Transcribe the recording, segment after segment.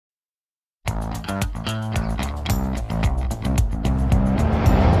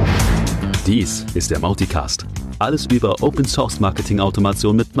Dies ist der Mauticast. Alles über Open Source Marketing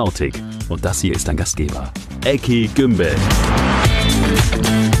Automation mit Mautic. Und das hier ist dein Gastgeber, Eki Gümbel.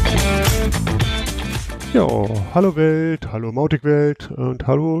 Ja, hallo Welt, hallo Mautic-Welt und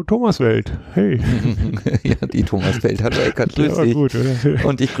hallo Thomas-Welt. Hey. Ja, die Thomas-Welt. Hallo Eckart, grüß dich. Gut, oder?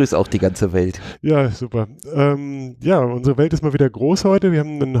 Und ich grüße auch die ganze Welt. Ja, super. Ja, unsere Welt ist mal wieder groß heute. Wir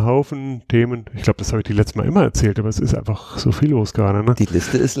haben einen Haufen Themen. Ich glaube, das habe ich die letzte Mal immer erzählt, aber es ist einfach so viel los gerade. Ne? Die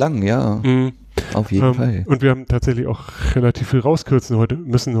Liste ist lang, ja. Auf jeden Fall. Und wir haben tatsächlich auch relativ viel rauskürzen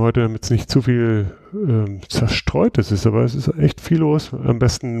müssen heute, damit es nicht zu viel Zerstreutes ist, aber es ist echt viel los. Am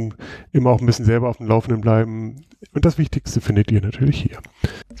besten immer auch ein bisschen selber auf dem Laufenden bleiben. Und das Wichtigste findet ihr natürlich hier.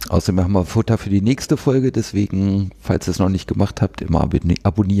 Außerdem haben wir Futter für die nächste Folge, deswegen, falls ihr es noch nicht gemacht habt, immer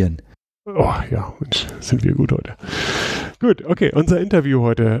abonnieren. Oh ja, Mensch, sind wir gut heute. Gut, okay, unser Interview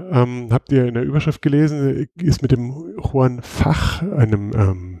heute, habt ihr in der Überschrift gelesen, ist mit dem Juan Fach,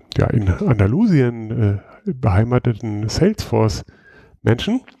 einem in Andalusien beheimateten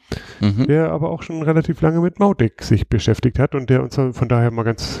Salesforce-Menschen, der aber auch schon relativ lange mit Mautic sich beschäftigt hat und der uns von daher mal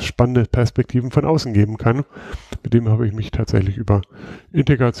ganz spannende Perspektiven von außen geben kann. Mit dem habe ich mich tatsächlich über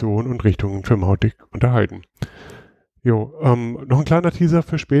Integration und Richtungen für Mautic unterhalten. Jo, noch ein kleiner Teaser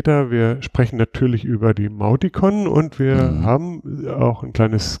für später. Wir sprechen natürlich über die MautiCon und wir haben auch ein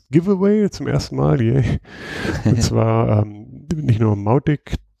kleines Giveaway zum ersten Mal. Yeah. Und zwar nicht nur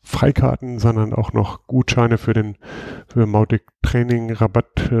Mautic-Freikarten, sondern auch noch Gutscheine für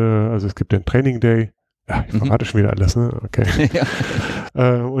Mautic-Training-Rabatt. Also es gibt den Training Day. Ja, ich verrate schon wieder alles, ne? Okay.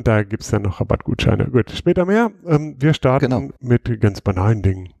 Ja. Und da gibt es dann noch Rabattgutscheine. Gut, später mehr. Wir starten mit ganz banalen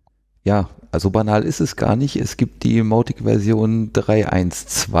Dingen. Ja, also banal ist es gar nicht. Es gibt die Mautic-Version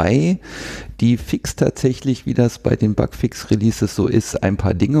 3.1.2, die fixt tatsächlich, wie das bei den Bugfix-Releases so ist, ein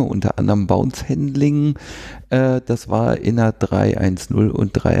paar Dinge, unter anderem Bounce-Handling. Das war in der 3.1.0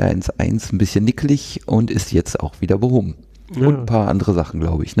 und 3.1.1 ein bisschen nickelig und ist jetzt auch wieder behoben. Ja. Und ein paar andere Sachen,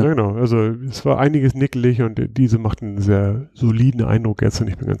 glaube ich. Ne? Ja, genau. Also es war einiges nickelig und diese macht einen sehr soliden Eindruck jetzt und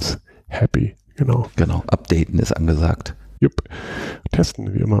ich bin ganz happy. Genau. Genau, updaten ist angesagt. Jupp.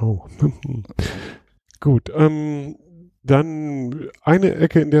 Testen, wie immer auch. Gut, dann eine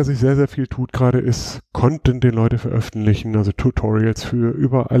Ecke, in der sich sehr, sehr viel tut gerade, ist Content, den Leute veröffentlichen, also Tutorials für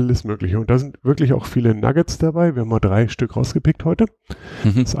über alles Mögliche. Und da sind wirklich auch viele Nuggets dabei. Wir haben mal 3 Stück rausgepickt heute.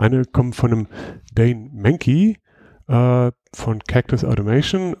 Das eine kommt von einem Dane Menke von Cactus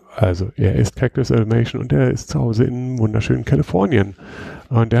Automation. Also er ist Cactus Automation und er ist zu Hause in wunderschönen Kalifornien.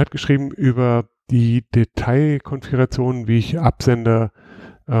 Und der hat geschrieben über die Detailkonfiguration, wie ich Absender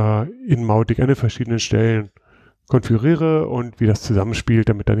in Mautic an den verschiedenen Stellen konfiguriere und wie das zusammenspielt,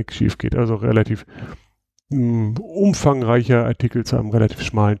 damit da nichts schief geht. Also relativ umfangreicher Artikel zu einem relativ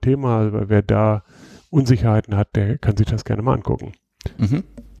schmalen Thema. Also wer da Unsicherheiten hat, der kann sich das gerne mal angucken.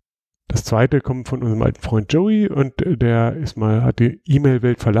 Das zweite kommt von unserem alten Freund Joey und der hat die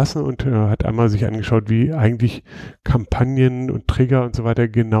E-Mail-Welt verlassen und hat einmal sich angeschaut, wie eigentlich Kampagnen und Trigger und so weiter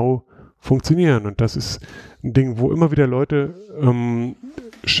genau funktionieren. Und das ist ein Ding, wo immer wieder Leute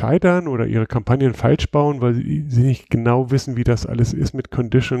scheitern oder ihre Kampagnen falsch bauen, weil sie nicht genau wissen, wie das alles ist mit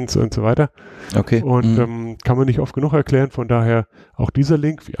Conditions und so weiter. Okay. Und kann man nicht oft genug erklären. Von daher auch dieser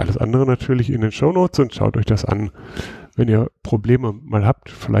Link, wie alles andere natürlich, in den Shownotes und schaut euch das an. Wenn ihr Probleme mal habt,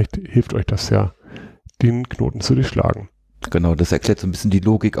 vielleicht hilft euch das ja, den Knoten zu durchschlagen. Genau, das erklärt so ein bisschen die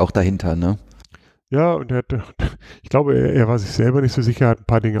Logik auch dahinter, ne? Ja, und ich glaube, er war sich selber nicht so sicher, hat ein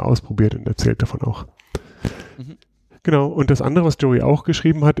paar Dinge ausprobiert und erzählt davon auch. Genau, und das andere, was Joey auch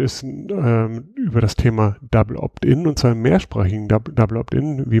geschrieben hat, ist über das Thema Double Opt-in, und zwar im mehrsprachigen Double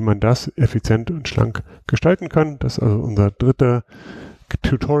Opt-in, wie man das effizient und schlank gestalten kann. Das ist also unser dritter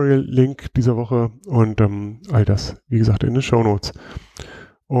Tutorial-Link dieser Woche und all das, wie gesagt, in den Shownotes.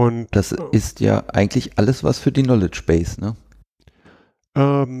 Und das ist ja eigentlich alles was für die Knowledge Base, ne?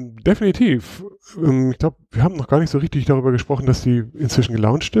 Definitiv. Ich glaube, wir haben noch gar nicht so richtig darüber gesprochen, dass die inzwischen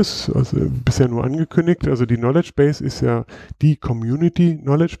gelauncht ist, also bisher nur angekündigt. Also die Knowledge Base ist ja die Community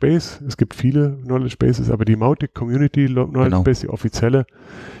Knowledge Base. Es gibt viele Knowledge Bases, aber die Mautic Community Knowledge Base, die offizielle,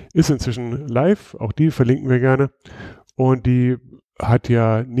 ist inzwischen live. Auch die verlinken wir gerne. Und die hat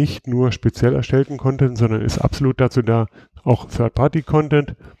ja nicht nur speziell erstellten Content, sondern ist absolut dazu da, auch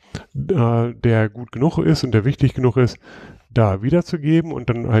Third-Party-Content, der gut genug ist und der wichtig genug ist, da wiederzugeben und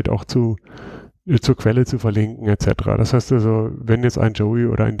dann halt auch zur Quelle zu verlinken etc. Das heißt also, wenn jetzt ein Joey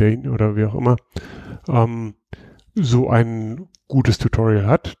oder ein Dane oder wie auch immer so ein gutes Tutorial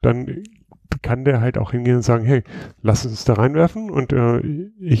hat, dann kann der halt auch hingehen und sagen, hey, lass uns da reinwerfen und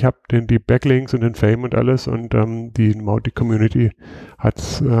ich habe die Backlinks und den Fame und alles und die Mautic-Community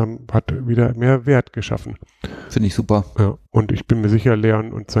hat wieder mehr Wert geschaffen. Finde ich super. Ja, und ich bin mir sicher,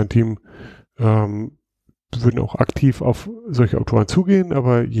 Leon und sein Team würden auch aktiv auf solche Autoren zugehen,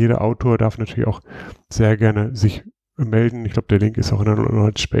 aber jeder Autor darf natürlich auch sehr gerne sich melden. Ich glaube, der Link ist auch in der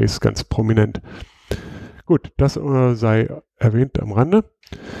Knowledge Space ganz prominent. Gut, das sei erwähnt am Rande.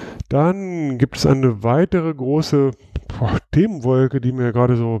 Dann gibt es eine weitere große Themenwolke, die mir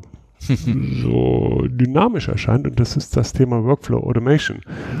gerade so dynamisch erscheint, und das ist das Thema Workflow Automation.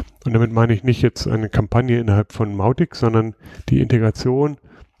 Und damit meine ich nicht jetzt eine Kampagne innerhalb von Mautic, sondern die Integration,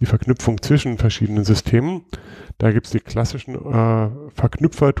 die Verknüpfung zwischen verschiedenen Systemen. Da gibt es die klassischen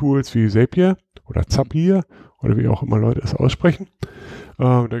Verknüpfer-Tools wie Zapier oder Zapier oder wie auch immer Leute es aussprechen.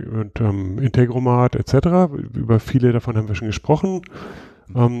 Und Integromat etc. Über viele davon haben wir schon gesprochen.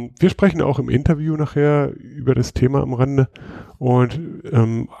 Wir sprechen auch im Interview nachher über das Thema am Rande. Und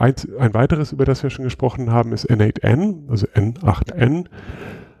ein weiteres, über das wir schon gesprochen haben, ist N8N, also N8N.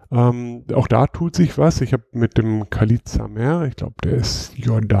 Auch da tut sich was. Ich habe mit dem Khalid Samer, ich glaube, der ist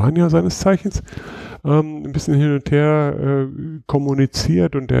Jordanier seines Zeichens, ein bisschen hin und her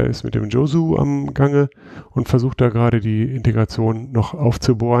kommuniziert, und der ist mit dem Josu am Gange und versucht da gerade die Integration noch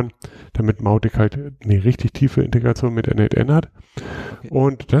aufzubohren, damit Mautic halt eine richtig tiefe Integration mit N8N hat. Okay.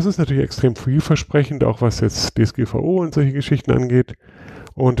 Und das ist natürlich extrem vielversprechend, auch was jetzt DSGVO und solche Geschichten angeht.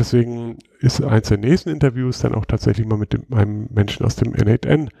 Und deswegen ist eins der nächsten Interviews dann auch tatsächlich mal mit einem Menschen aus dem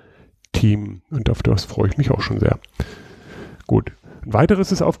N8N-Team. Und auf das freue ich mich auch schon sehr. Gut. Ein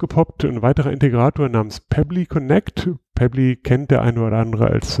weiteres ist aufgepoppt, ein weiterer Integrator namens Pabbly Connect. Pabbly kennt der eine oder andere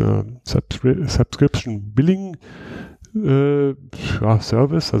als Subscription Billing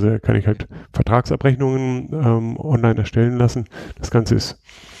Service. Also da kann ich halt Vertragsabrechnungen online erstellen lassen. Das Ganze ist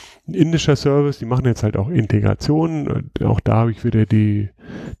ein indischer Service, die machen jetzt halt auch Integrationen. Auch da habe ich wieder die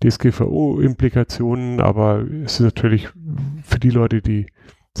DSGVO-Implikationen, aber es ist natürlich für die Leute, die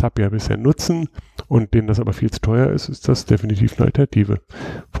Zapier bisher nutzen und denen das aber viel zu teuer ist, ist das definitiv eine Alternative.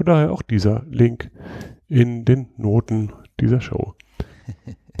 Von daher auch dieser Link in den Noten dieser Show.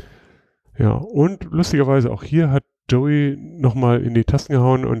 Ja, und lustigerweise auch hier hat Joey nochmal in die Tasten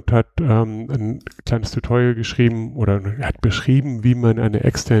gehauen und hat ein kleines Tutorial geschrieben oder hat beschrieben, wie man eine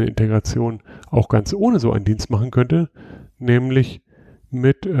externe Integration auch ganz ohne so einen Dienst machen könnte, nämlich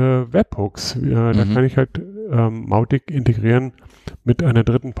mit Webhooks. Da kann ich halt Mautic integrieren mit einer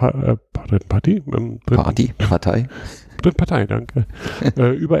dritten Partei, danke.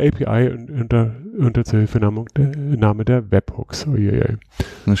 Über API und unter Zuhilfenahme der Webhooks.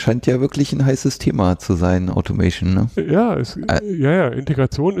 Das scheint ja wirklich ein heißes Thema zu sein, Automation, ne? Ja,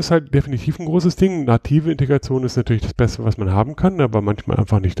 Integration ist halt definitiv ein großes Ding. Native Integration ist natürlich das Beste, was man haben kann, aber manchmal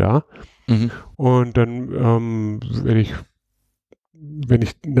einfach nicht da. Und dann, wenn ich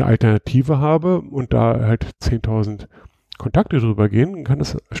eine Alternative habe und da halt 10.000 Kontakte drüber gehen, kann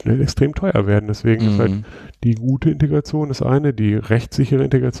das schnell extrem teuer werden. Deswegen ist halt die gute Integration das eine, die rechtssichere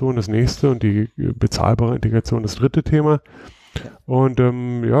Integration das nächste und die bezahlbare Integration das dritte Thema. Und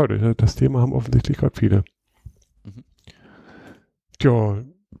das Thema haben offensichtlich gerade viele. Tja,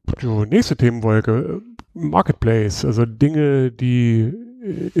 nächste Themenwolke, Marketplace, also Dinge, die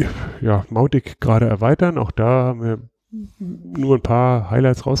Mautic gerade erweitern. Auch da haben wir nur ein paar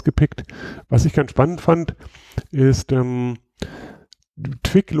Highlights rausgepickt. Was ich ganz spannend fand, ist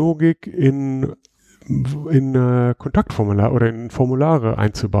Twig-Logik in Kontaktformular oder in Formulare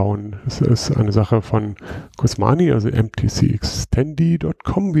einzubauen. Das ist eine Sache von Cosmani, also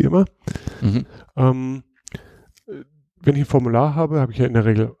mtcextendi.com, wie immer. Wenn ich ein Formular habe, habe ich ja in der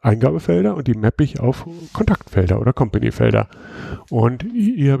Regel Eingabefelder und die mappe ich auf Kontaktfelder oder Company-Felder. Und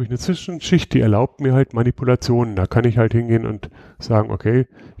hier habe ich eine Zwischenschicht, die erlaubt mir halt Manipulationen. Da kann ich halt hingehen und sagen, okay,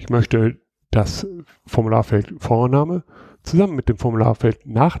 ich möchte das Formularfeld Vorname zusammen mit dem Formularfeld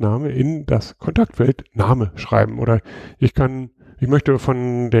Nachname in das Kontaktfeld Name schreiben. Oder ich möchte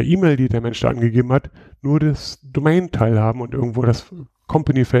von der E-Mail, die der Mensch da angegeben hat, nur das Domain-Teil haben und irgendwo das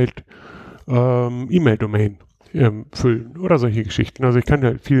Company-Feld E-Mail-Domain füllen oder solche Geschichten. Also ich kann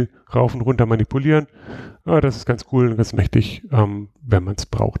halt viel rauf und runter manipulieren. Aber das ist ganz cool und ganz mächtig, wenn man es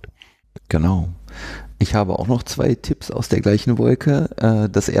braucht. Genau. Ich habe auch noch 2 Tipps aus der gleichen Wolke.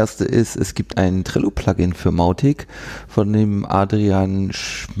 Das erste ist, es gibt ein Trello-Plugin für Mautic von dem Adrian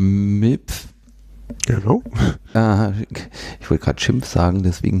Schmipf. Genau. Ich wollte gerade Schimpf sagen,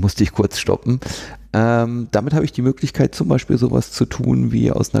 deswegen musste ich kurz stoppen. Damit habe ich die Möglichkeit, zum Beispiel sowas zu tun,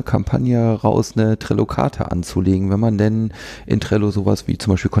 wie aus einer Kampagne raus eine Trello-Karte anzulegen, wenn man denn in Trello sowas wie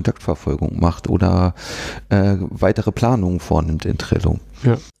zum Beispiel Kontaktverfolgung macht oder weitere Planungen vornimmt in Trello.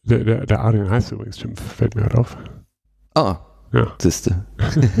 Ja, der Adrian heißt übrigens Schimpf, fällt mir gerade auf. Ah, ja. Siehste.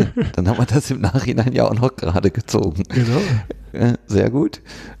 Dann haben wir das im Nachhinein ja auch noch gerade gezogen. Genau. Sehr gut.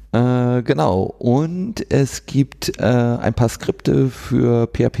 Genau. Und es gibt ein paar Skripte für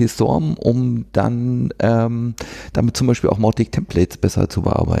PHP Storm, um dann damit zum Beispiel auch Mautic-Templates besser zu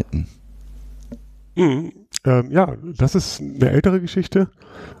bearbeiten. Ja, das ist eine ältere Geschichte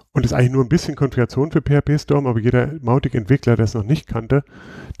und ist eigentlich nur ein bisschen Konfiguration für PHP Storm, aber jeder Mautic-Entwickler, der es noch nicht kannte,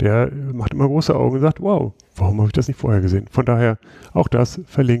 der macht immer große Augen und sagt, wow, warum habe ich das nicht vorher gesehen? Von daher auch das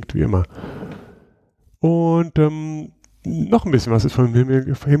verlinkt wie immer. Und noch ein bisschen was ist vom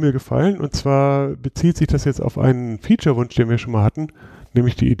Himmel gefallen, und zwar bezieht sich das jetzt auf einen Feature-Wunsch, den wir schon mal hatten,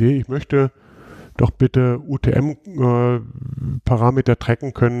 nämlich die Idee, ich möchte doch bitte UTM-Parameter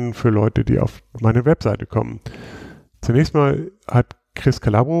tracken können für Leute, die auf meine Webseite kommen. Zunächst mal hat Chris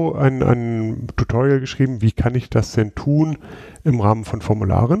Calabro ein Tutorial geschrieben, wie kann ich das denn tun im Rahmen von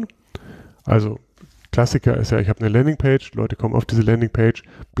Formularen. Also Klassiker ist ja, ich habe eine Landingpage, Leute kommen auf diese Landingpage,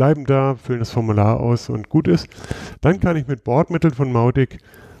 bleiben da, füllen das Formular aus und gut ist. Dann kann ich mit Bordmitteln von Mautic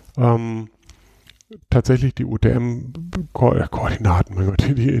tatsächlich die UTM-Koordinaten,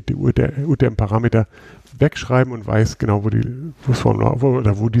 die UTM-Parameter wegschreiben und weiß genau,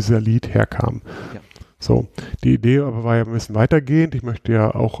 wo dieser Lead herkam. Ja. So, die Idee aber war ja ein bisschen weitergehend. Ich möchte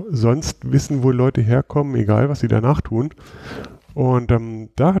ja auch sonst wissen, wo Leute herkommen, egal was sie danach tun. Und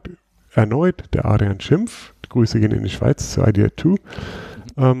da hat erneut der Adrian Schimpf, Grüße gehen in die Schweiz zu Idea2,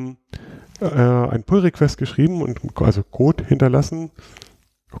 ein Pull-Request geschrieben und also Code hinterlassen.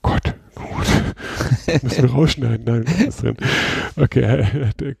 Oh Gott, gut. Müssen wir rausschneiden. Nein, was ist drin?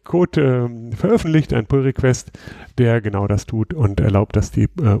 Okay, der Code veröffentlicht, ein Pull-Request, der genau das tut und erlaubt, dass die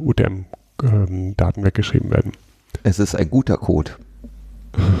UTM-Daten weggeschrieben werden. Es ist ein guter Code.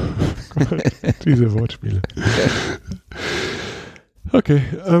 Diese Wortspiele. Okay,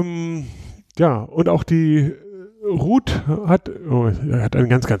 ja, und auch die Ruth hat an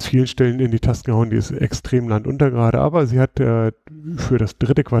ganz, ganz vielen Stellen in die Tasten gehauen, die ist extrem landunter gerade, aber sie hat für das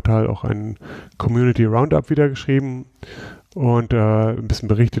 3. Quartal auch einen Community Roundup wieder geschrieben und ein bisschen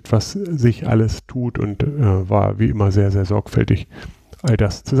berichtet, was sich alles tut und war wie immer sehr, sehr sorgfältig, all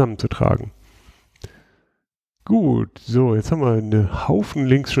das zusammenzutragen. Gut, so, jetzt haben wir einen Haufen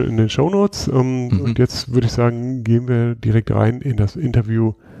Links schon in den Shownotes und jetzt würde ich sagen, gehen wir direkt rein in das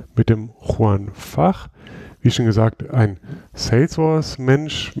Interview mit dem Juan Fach. Wie schon gesagt, ein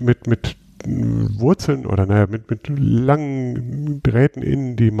Salesforce-Mensch mit Wurzeln oder mit langen Drähten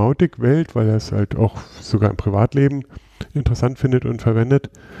in die Mautic-Welt, weil er es halt auch sogar im Privatleben interessant findet und verwendet,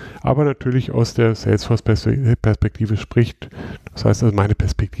 aber natürlich aus der Salesforce-Perspektive spricht. Das heißt, also meine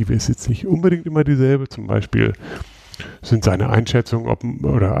Perspektive ist jetzt nicht unbedingt immer dieselbe. Zum Beispiel sind seine Einschätzungen,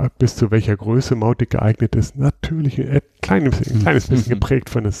 oder bis zu welcher Größe Mautic geeignet ist, natürlich ein kleines bisschen geprägt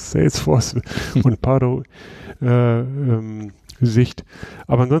von der Salesforce und Pardo Sicht.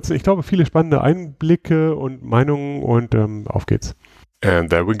 Aber ansonsten, ich glaube, viele spannende Einblicke und Meinungen und auf geht's.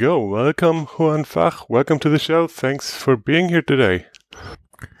 And there we go. Welcome, Juan Fach. Welcome to the show. Thanks for being here today.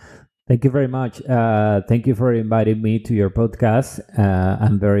 Thank you very much. Thank you for inviting me to your podcast.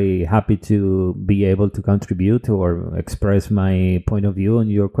 I'm very happy to be able to contribute or express my point of view on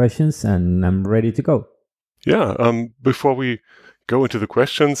your questions, and I'm ready to go. Yeah. Before we go into the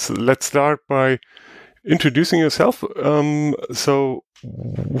questions, let's start by introducing yourself. So,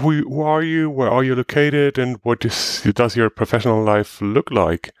 who are you? Where are you located? And what does your professional life look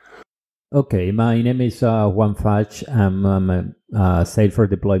like? Okay, my name is Juan Fach. I'm a Salesforce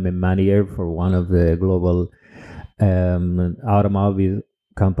deployment manager for one of the global automobile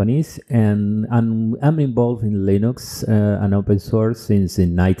companies, and I'm involved in Linux and open source since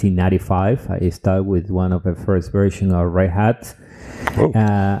in 1995. I started with one of the first version of Red Hat. Oh.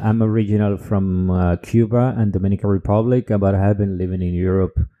 I'm original from Cuba and Dominican Republic, but I have been living in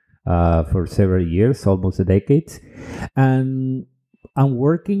Europe for several years, almost a decade. And I'm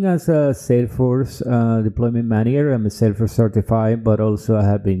working as a Salesforce deployment manager. I'm a Salesforce certified, but also I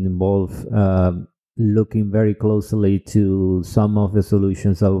have been involved looking very closely to some of the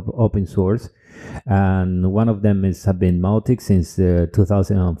solutions of open source. And one of them have been Mautic since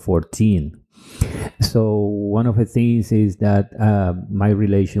 2014. So one of the things is that my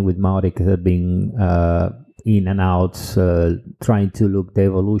relation with Mautic has been in and out, trying to look the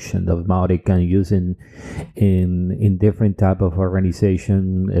evolution of Mautic and using in different type of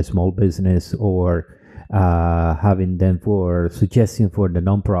organization, a small business, or having them for suggestion for the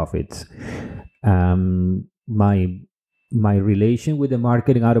nonprofits. My relation with the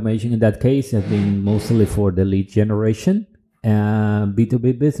marketing automation in that case has been mostly for the lead generation,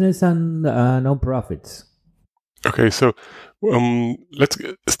 B2B business, and nonprofits. Okay, so let's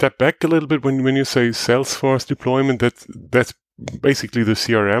step back a little bit. When you say Salesforce deployment, that's basically the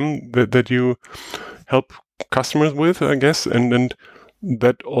CRM that you help customers with, I guess. And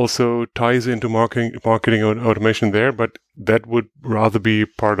that also ties into marketing and automation there, but that would rather be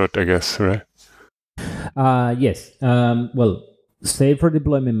Pardot, I guess, right? Yes. Well, Save for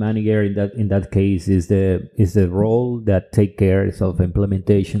Deployment Manager in that case is the role that takes care of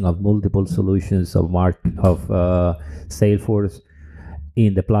implementation of multiple solutions of Salesforce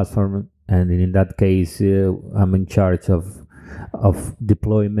in the platform, and in that case, I'm in charge of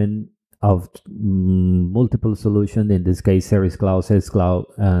deployment of multiple solutions. In this case, Service Cloud, Sales Cloud,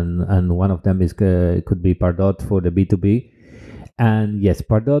 and one of them is could be Pardot for the B2B. And yes,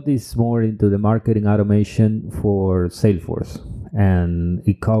 Pardot is more into the marketing automation for Salesforce, and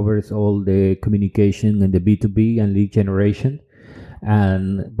it covers all the communication and the B2B and lead generation,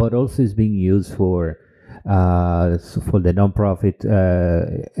 but also is being used for the nonprofit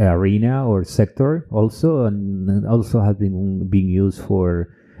arena or sector also, and also has been being used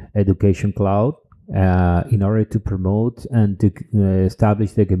for Education Cloud in order to promote and to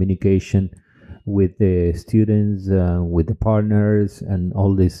establish the communication with the students, with the partners, and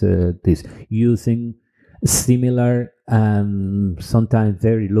all this using similar and sometimes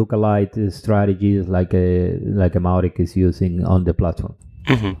very localized strategies like a Mautic is using on the platform.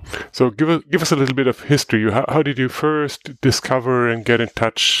 Mm-hmm. So give us a little bit of history. How did you first discover and get in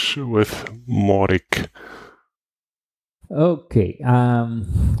touch with Mautic? Okay.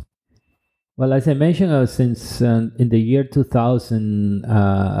 Well, as I mentioned, since in the year 2000,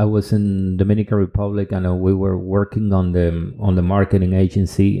 I was in Dominican Republic, and we were working on the marketing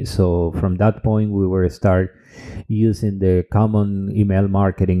agency. So from that point, we were start using the common email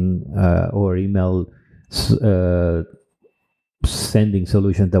marketing or email sending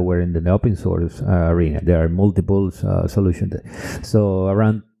solutions that were in the open source arena. There are multiple solutions. So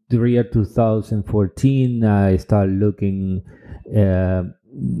around the year 2014, I started looking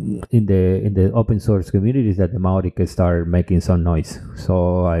in the open source communities that the Mautic started making some noise.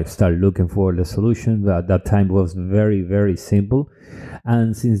 So I started looking for the solution. At that time it was very, very simple.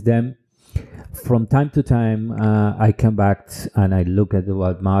 And since then, from time to time, I come back and I look at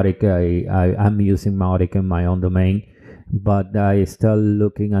what Mautic, I'm using Mautic in my own domain, but I start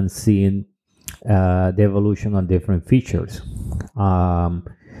looking and seeing the evolution on different features.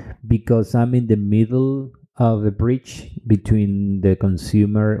 Because I'm in the middle of a bridge between the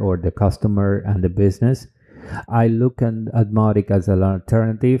consumer or the customer and the business, I look at Mautic as an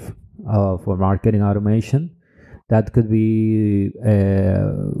alternative for marketing automation that could be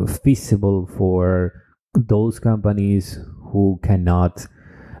feasible for those companies who cannot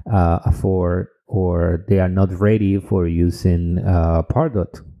afford or they are not ready for using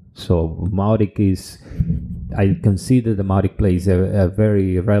Pardot. So Mautic I consider the Mautic plays a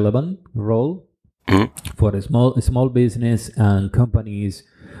very relevant role for a small business and companies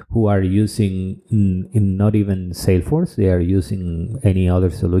who are using in not even Salesforce, they are using any other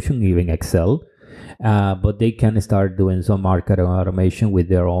solution, even Excel, but they can start doing some marketing automation with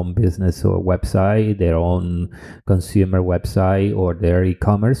their own business or website, their own consumer website, or their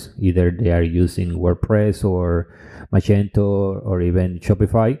e-commerce. Either they are using WordPress or Magento or even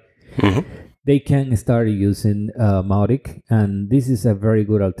Shopify. Mm-hmm. They can start using Mautic, and this is a very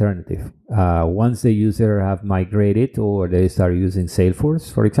good alternative. Once the user have migrated or they start using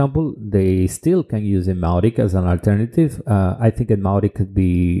Salesforce, for example, they still can use Mautic as an alternative. I think that Mautic could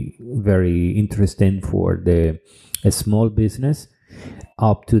be very interesting for a small business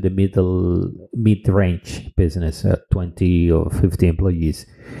up to the mid-range business, 20 or 50 employees,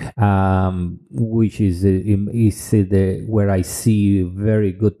 which is where I see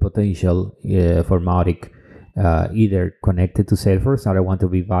very good potential for Mautic, either connected to Salesforce. I don't want to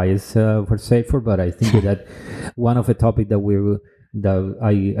be biased for Salesforce, but I think that one of the topics that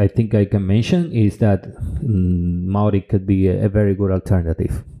I think I can mention is that Mautic could be a very good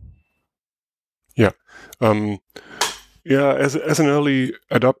alternative. Yeah. Yeah, as an early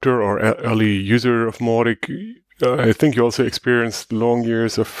adopter or early user of Mautic, I think you also experienced long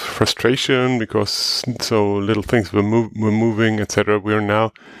years of frustration because so little things were moving, etc. We are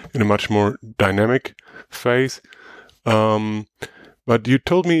now in a much more dynamic phase. But you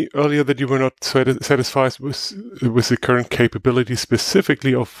told me earlier that you were not satisfied with the current capability,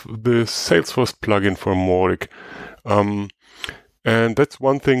 specifically of the Salesforce plugin for Mautic. And that's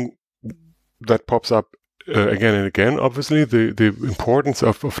one thing that pops up again and again, obviously, the importance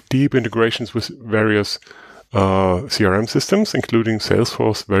of deep integrations with various CRM systems, including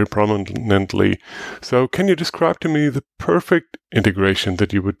Salesforce, very prominently. So can you describe to me the perfect integration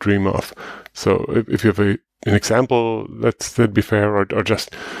that you would dream of? So if you have an example, that'd be fair, or just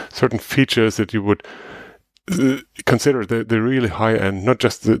certain features that you would consider the really high end, not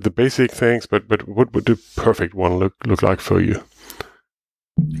just the basic things, but what would the perfect one look like for you?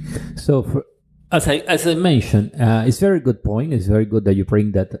 So, as I mentioned, it's a very good point. It's very good that you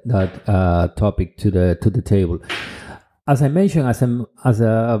bring that topic to the table. As I mentioned, as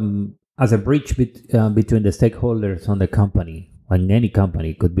a bridge between the stakeholders on the company, and any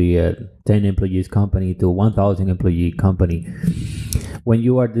company, could be a 10 employees company to 1,000 employee company. When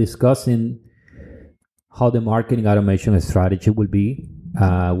you are discussing how the marketing automation strategy will be,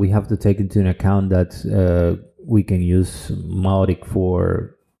 we have to take into account that we can use Mautic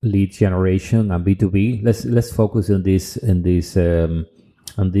for lead generation and B2B. Let's focus on this B2B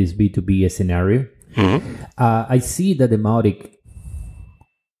scenario. Mm-hmm. I see that the Mautic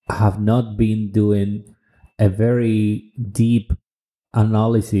have not been doing a very deep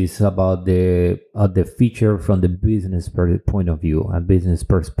analysis about the feature from the business point of view and business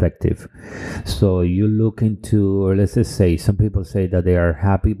perspective. So you look into, or let's just say, some people say that they are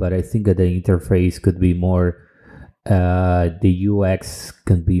happy, but I think that the interface could be more, the UX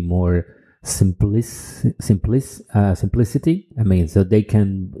can be more simplicity. I mean, so they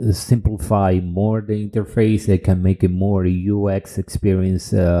can simplify more the interface. They can make it more UX experience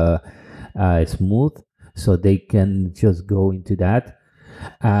smooth. So they can just go into that.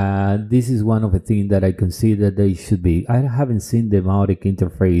 This is one of the things that I consider they should be. I haven't seen the Mautic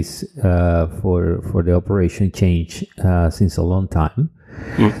interface for the operation change since a long time.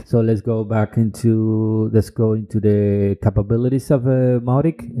 So let's go into the capabilities of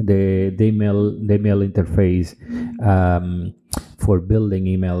Mautic. The email interface for building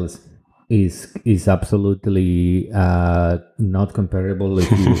emails is absolutely not comparable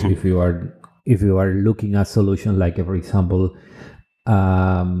if you are looking at solutions like, for example,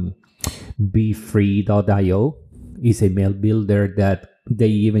 BeFree.io is a mail builder that they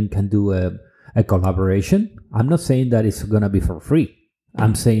even can do a collaboration. I'm not saying that it's going to be for free.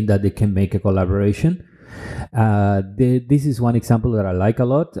 I'm saying that they can make a collaboration. This is one example that I like a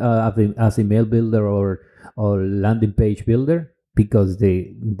lot as a mail builder or landing page builder, because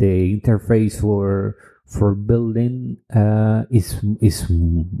the interface for building is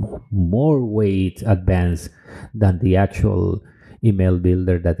more weight advanced than the actual email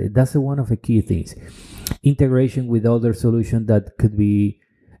builder. That's one of the key things. Integration with other solutions that could be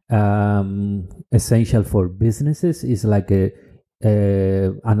essential for businesses is like a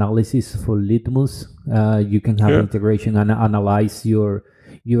analysis for litmus. You can have integration and analyze your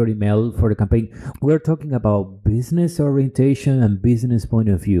email for the campaign. We're talking about business orientation and business point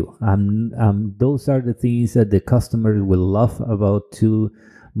of view. Those are the things that the customers will love about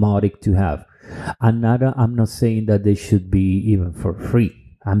Mautic to have. I'm not saying that they should be even for free.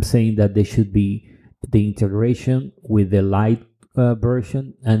 I'm saying that they should be the integration with the light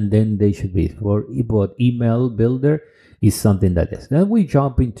version, and then they should be for email builder is something that is. Then we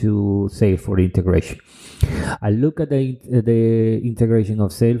jump into, say, for the integration. I look at the integration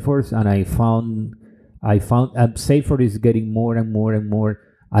of Salesforce, and I found Salesforce is getting more and more and more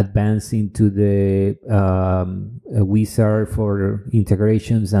advanced into the wizard for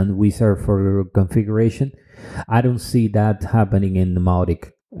integrations and wizard for configuration. I don't see that happening in the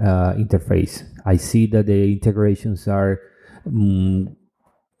Mautic interface. I see that the integrations are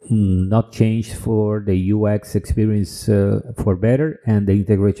not changed for the UX experience for better, and the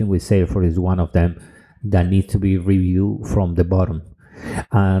integration with Salesforce is one of them that needs to be reviewed from the bottom.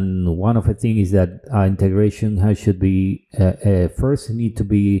 And one of the things is that integration should be first need to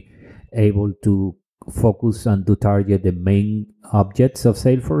be able to focus and to target the main objects of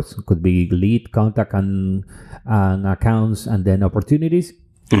Salesforce. It could be lead, contact, and accounts, and then opportunities.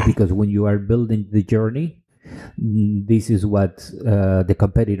 Because when you are building the journey, this is what the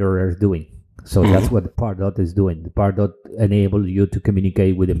competitor is doing. So that's what Pardot is doing. The Pardot enables you to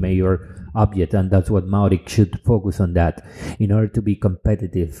communicate with a major object, and that's what Mautic should focus on, that in order to be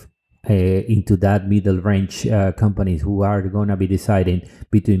competitive into that middle range companies who are going to be deciding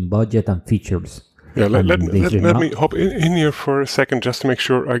between budget and features. Yeah, let me hop in here for a second just to make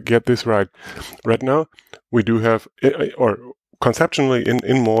sure I get this right. Right now, we do have, or conceptually in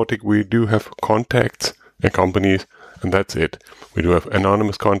Mautic, we do have contacts and companies, and that's it. We do have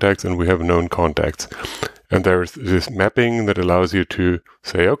anonymous contacts and we have known contacts. And there's this mapping that allows you to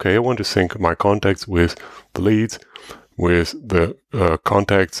say, okay, I want to sync my contacts with the leads, with the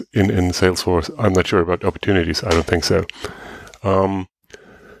contacts in Salesforce. I'm not sure about opportunities. I don't think so.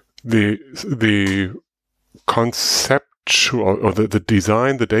 The conceptual, or the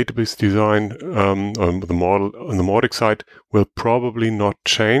design, the database design, the model on the Mautic side will probably not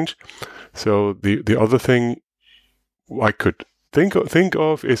change. So the other thing I could think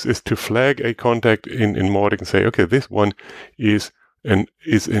of is to flag a contact in Mautic and say, okay, this one is an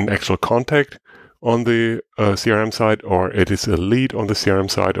actual contact, on the CRM side, or it is a lead on the CRM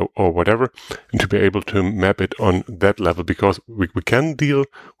side, or whatever, and to be able to map it on that level, because we can deal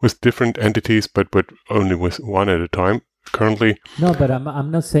with different entities, but only with one at a time currently. No, but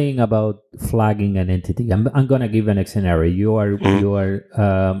I'm not saying about flagging an entity. I'm gonna give an scenario. You are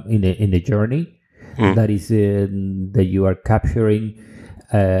in the journey that is that you are capturing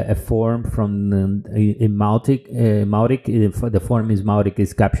a form from in Mautic. The form is Mautic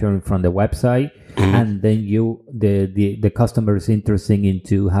is capturing from the website, and then the customer is interested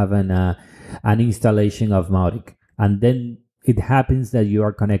into having an installation of Mautic, and then it happens that you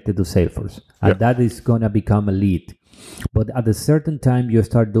are connected to Salesforce, and that is gonna become a lead. But at a certain time, you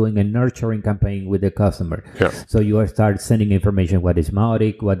start doing a nurturing campaign with the customer. Yeah. So you start sending information: what is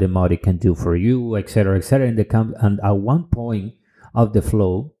Mautic, what the Mautic can do for you, etc., etc. And at one point of the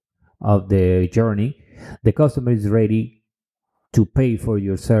flow of the journey, the customer is ready to pay for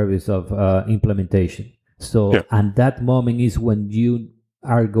your service of implementation. So, and that moment is when you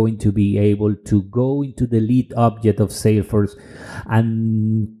are going to be able to go into the lead object of Salesforce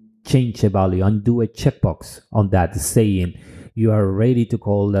and change a value and do a checkbox on that saying you are ready to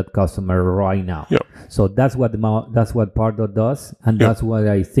call that customer right now. So that's what Pardo does, and that's what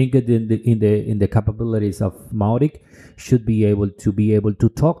I think in the capabilities of Mautic should be able to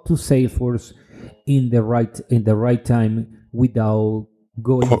talk to Salesforce in the right time without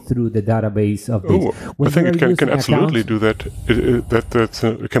going through the database of this. I think it can absolutely do that. That's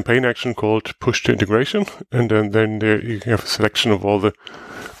a campaign action called push to integration, and then there you have a selection of all the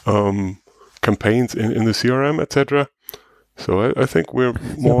campaigns in the CRM, etc. So I think we're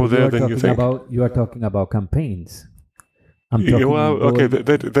more there than you think. You are talking about campaigns. That's a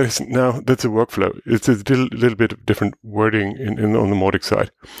workflow. It's a little bit of different wording on the Mautic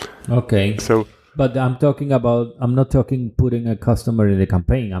side. Okay. So, but I'm not talking putting a customer in the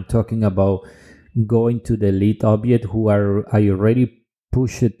campaign. I'm talking about going to the lead object who are you already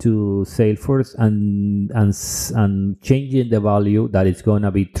push it to Salesforce and changing the value that is going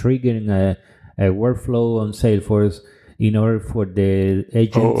to be triggering a workflow on Salesforce in order for the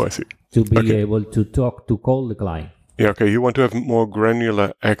agent to be able to call the client. Yeah, okay. You want to have more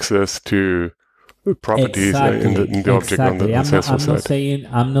granular access to properties in the object on the Salesforce side.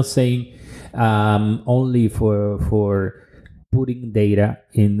 I'm not saying only for putting data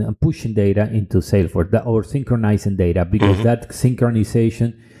in, pushing data into Salesforce or synchronizing data, because that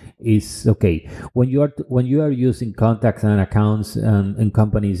synchronization is okay. When you are using contacts and accounts in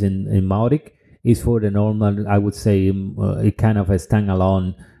companies in Mautic, is for the normal, I would say, it kind of a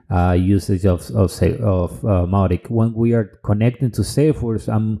standalone usage of Mautic. When we are connecting to Salesforce,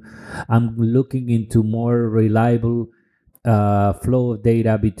 I'm looking into more reliable flow of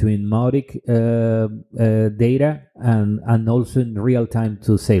data between Mautic data and also in real time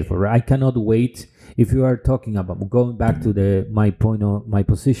to Salesforce. I cannot wait. If you are talking about going back to my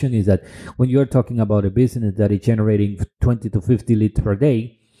position is that when you are talking about a business that is generating 20 to 50 leads per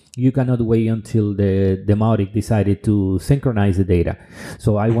day, you cannot wait until the Mautic decided to synchronize the data.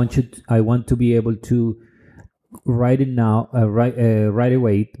 So I want to be able to right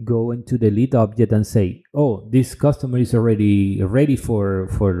away go into the lead object and say, oh, this customer is already ready for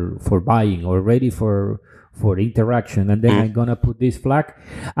buying or ready for interaction, and then I'm gonna put this flag,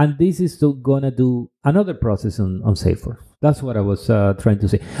 and this is still gonna do another process on Salesforce. That's what I was trying to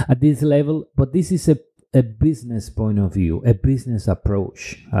say at this level. But this is a business point of view, a business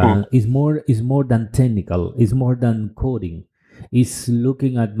approach. Is more than technical. It's more than coding. It's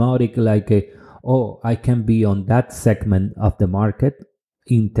looking at Mautic like I can be on that segment of the market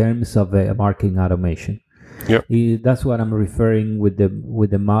in terms of marketing automation. Yep. That's what I'm referring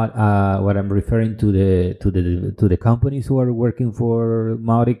what I'm referring to the companies who are working for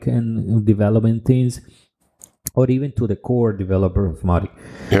Mautic and developing things, or even to the core developer of Mautic.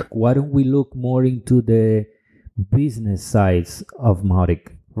 Yep. Why don't we look more into the business sides of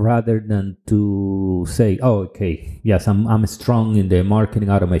Mautic rather than to say, yes, I'm strong in the marketing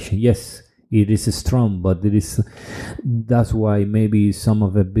automation. Yes, it is strong, but that's why maybe some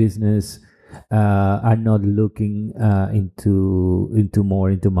of the business are not looking into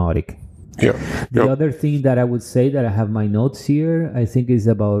Mautic. Yeah. The other thing that I would say that I have my notes here, I think, is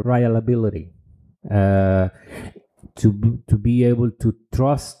about reliability. To be able to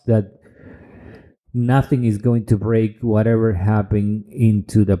trust that nothing is going to break whatever happened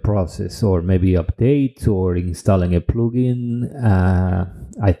into the process, or maybe updates or installing a plugin.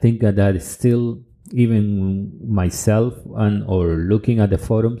 I think that is still, even myself or looking at the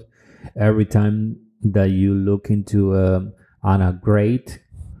forums, every time that you look into an upgrade,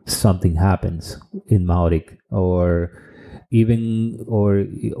 something happens in Mautic, or even or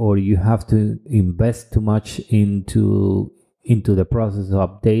you have to invest too much into the process of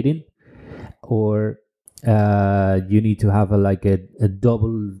updating, or you need to have a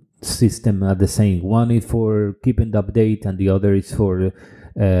double system at the same. One is for keeping the update, and the other is for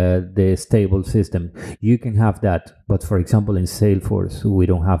the stable system. You can have that, but for example, in Salesforce, we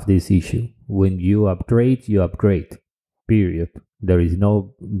don't have this issue. When you upgrade, period. There is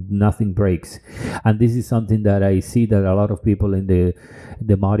nothing breaks. And this is something that I see that a lot of people in the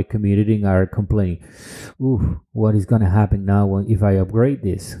Mautic community are complaining. Ooh, what is going to happen now if I upgrade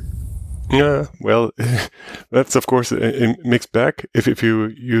this? Yeah, well, that's of course a mixed bag. If you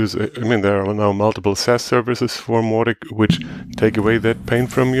use, there are now multiple SaaS services for Mautic which take away that pain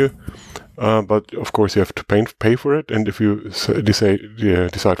from you. But of course, you have to pay for it. And if you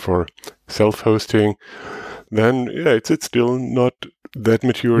decide for self-hosting, then it's still not that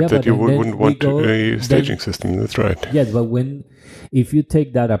mature that you wouldn't want a staging system. That's right. Yes, but if you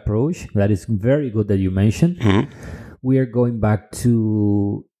take that approach, that is very good that you mentioned. We are going back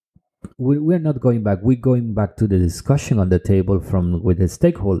to. We're not going back. We're going back to the discussion on the table with the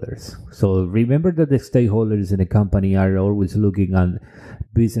stakeholders. So remember that the stakeholders in a company are always looking at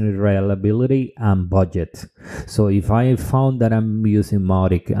business reliability and budget. So if I found that I'm using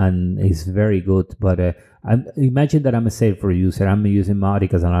Mautic and it's very good, but imagine that I'm a Salesforce user. I'm using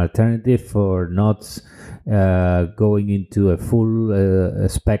Mautic as an alternative for not going into a full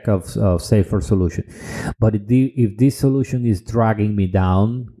spec of Salesforce solution. But if this solution is dragging me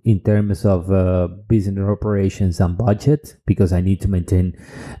down in terms of business operations and budget, because I need to maintain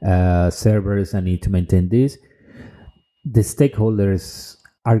servers, I need to maintain this, the stakeholders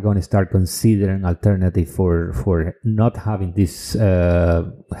are going to start considering alternative for not having these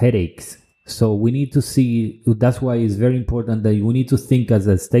headaches. So we need to see, that's why it's very important that we need to think as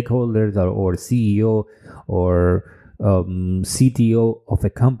a stakeholder or CEO or CTO of a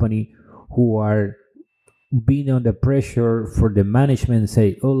company who are being under pressure for the management and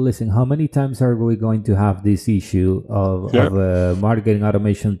say, oh, listen, how many times are we going to have this issue of a marketing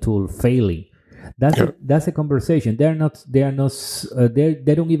automation tool failing? That's a conversation. They don't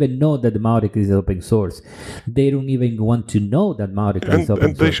even know that the Mautic is open source. They don't even want to know that Mautic is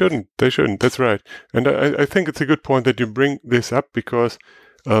open source. And they shouldn't. That's right. And I think it's a good point that you bring this up, because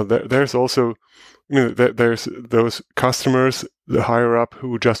there's also, there's those customers, the higher up,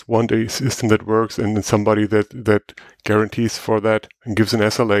 who just want a system that works, and then somebody that guarantees for that and gives an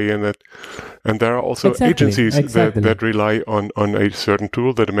SLA in it. And there are also agencies that rely on a certain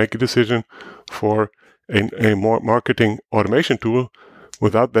tool that make a decision for a more marketing automation tool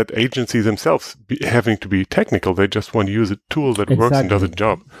without that agency themselves having to be technical. They just want to use a tool that works and does its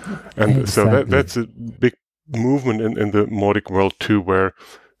job. And so that's a big movement in the Mautic world too, where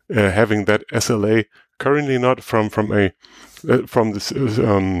having that SLA, currently not from this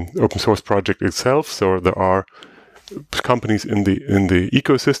open source project itself. So there are companies in the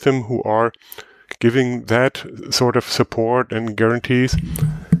ecosystem who are giving that sort of support and guarantees,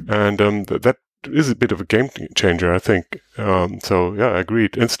 and that is a bit of a game changer, I think. So yeah,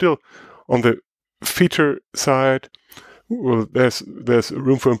 agreed. And still, on the feature side, well, there's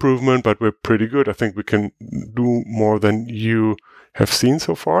room for improvement, but we're pretty good. I think we can do more than you have seen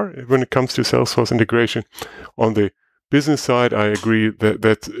so far when it comes to Salesforce integration. On the business side, I agree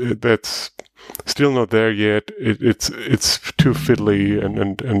that's still not there yet. It's too fiddly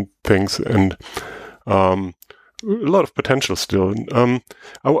and things, and a lot of potential still. I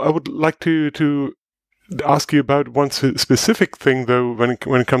would like to ask you about one specific thing, though, when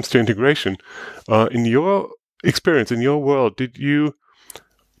it comes to integration. In your experience, in your world, did you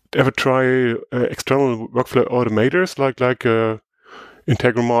ever try external workflow automators like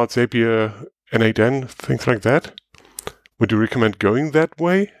Integromat, Zapier, N8N, things like that? Would you recommend going that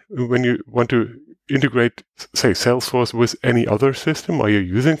way when you want to integrate, say, Salesforce with any other system? Are you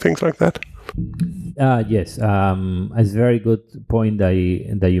using things like that? Yes, it's a very good point that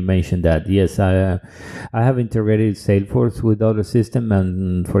you mentioned that. Yes, I have integrated Salesforce with other system,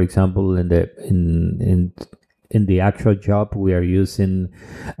 and for example, in the actual job we are using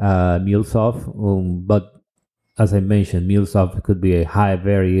MuleSoft, but as I mentioned, MuleSoft could be a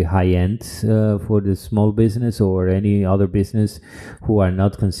very high end for the small business or any other business who are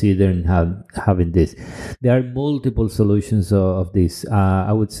not considering having this. There are multiple solutions of this.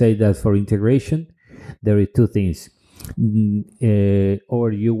 I would say that for integration, there are two things.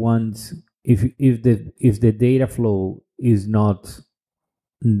 Or you want, if the data flow is not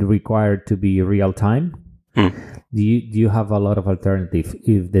required to be real time, do you have a lot of alternative.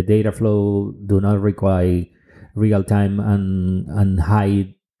 If the data flow do not require real time and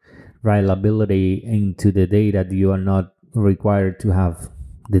high reliability into the data, you are not require to have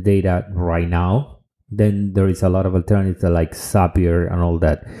the data right now, then there is a lot of alternatives like Zapier and all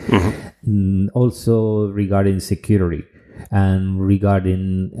that. Also regarding security and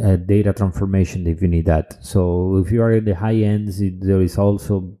regarding data transformation, if you need that. So if you are in the high ends, there is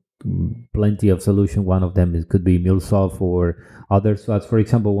also plenty of solutions. One of them could be MuleSoft or others. So, for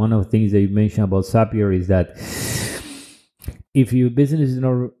example, one of the things that you mentioned about Zapier is that if your business is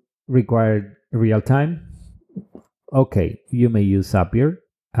not required real time, okay, you may use Zapier.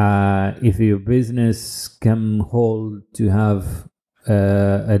 If your business can hold to have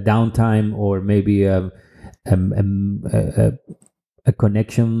a downtime or maybe a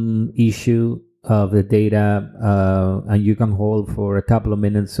connection issue of the data, and you can hold for a couple of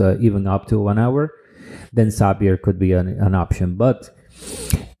minutes, even up to 1 hour, then Zapier could be an option. But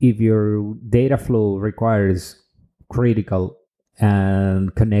if your data flow requires critical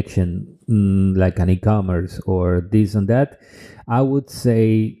and connection, like an e-commerce or this and that, I would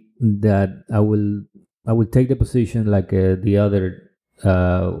say that I will take the position like the other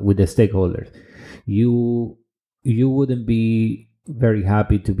with the stakeholders. You wouldn't be very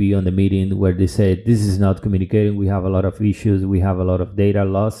happy to be on the meeting where they say this is not communicating, we have a lot of issues, we have a lot of data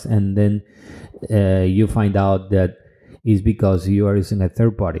loss, and then you find out that it's because you are using a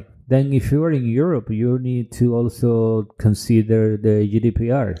third party. Then if you are in Europe, you need to also consider the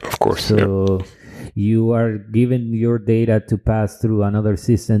GDPR. Of course. So you are giving your data to pass through another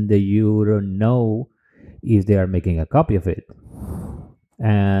system that you don't know if they are making a copy of it.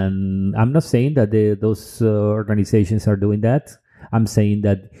 And I'm not saying that those organizations are doing that. I'm saying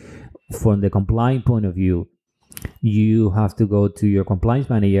that from the compliance point of view, you have to go to your compliance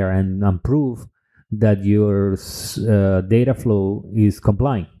manager and prove that your data flow is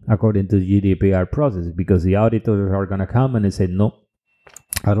compliant according to the GDPR process, because the auditors are going to come and say, no,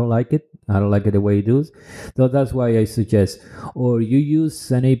 I don't like it. I don't like it the way it is. So that's why I suggest, or you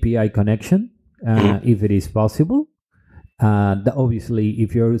use an API connection if it is possible. Obviously,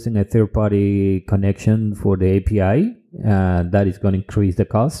 if you're using a third-party connection for the API, that is going to increase the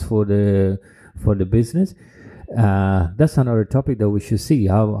cost for the business. That's another topic that we should see,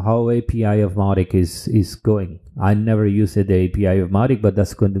 how API of Mautic is going. I never used the API of Mautic, but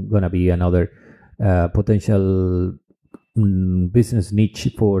that's going to be another potential business niche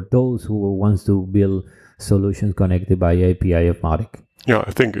for those who wants to build solutions connected by API of Mautic. Yeah,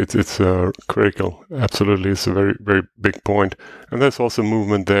 I think it's critical. Absolutely, it's a very, very big point. And there's also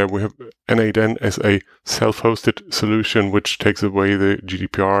movement there. We have N8N as a self-hosted solution, which takes away the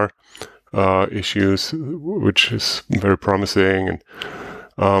GDPR issues, which is very promising.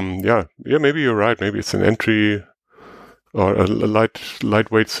 And yeah, maybe you're right. Maybe it's an entry or a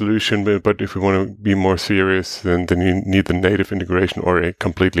lightweight solution. But if you want to be more serious, then you need the native integration or a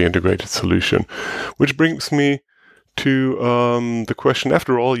completely integrated solution. Which brings me to the question.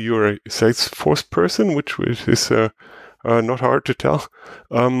 After all, you're a Salesforce person, which is not hard to tell.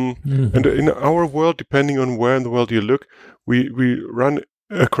 And in our world, depending on where in the world you look, we run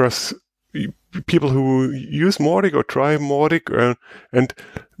across people who use Mautic or try Mautic and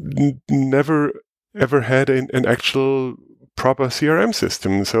never ever had an actual proper CRM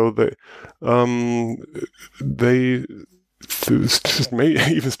system. So they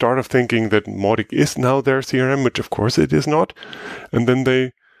may even start off thinking that Mautic is now their CRM, which of course it is not. And then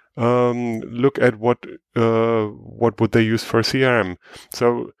they look at what would they use for CRM.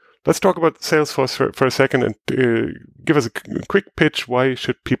 So let's talk about Salesforce for a second and give us a quick pitch. Why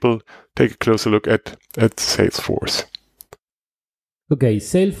should people take a closer look at Salesforce? Okay,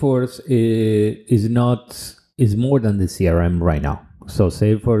 Salesforce is more than the CRM right now. So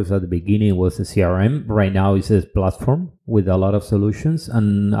Salesforce at the beginning was a CRM. Right now it's a platform with a lot of solutions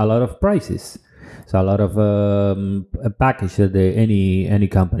and a lot of prices. So a lot of a package that any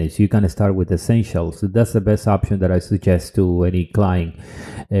companies. You can start with Essentials. So that's the best option that I suggest to any client.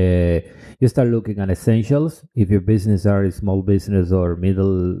 You start looking at Essentials. If your business are a small business or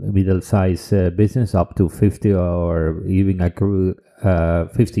middle-sized business up to 50 or even accrue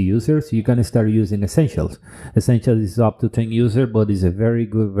 50 users, you can start using Essentials. Essentials is up to 10 users, but it's a very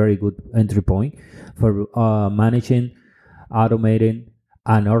good entry point for managing, automating,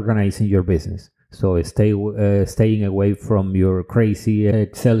 and organizing your business. So staying away from your crazy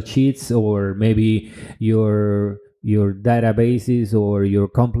Excel sheets or maybe your databases or your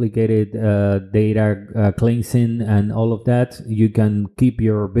complicated data cleansing and all of that. You can keep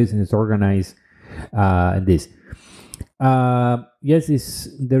your business organized in this. Yes,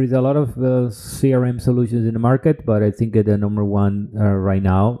 there is a lot of CRM solutions in the market, but I think the number one right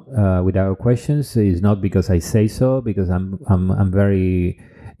now, without questions, is not because I say so, because I'm very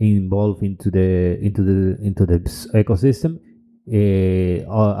involved into the ecosystem.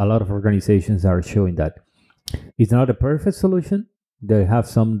 A lot of organizations are showing that it's not a perfect solution. They have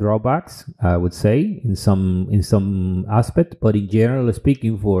some drawbacks, I would say, in some aspect, but in general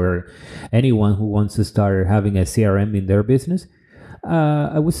speaking, for anyone who wants to start having a CRM in their business,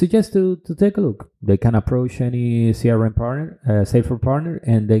 I would suggest to take a look. They can approach any CRM partner, Salesforce partner,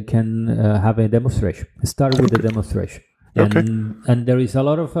 and they can have a demonstration. Start with the demonstration. And there is a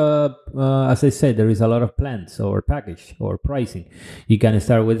lot of, as I said, there is a lot of plans or package or pricing. You can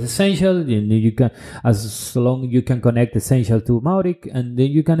start with Essential, and you can, as long as you can connect Essential to Mautic, and then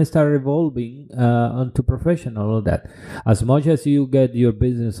you can start evolving onto Professional, all that. As much as you get your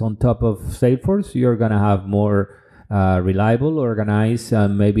business on top of Salesforce, you're going to have more reliable, organized,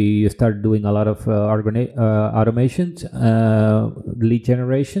 maybe you start doing a lot of automations, lead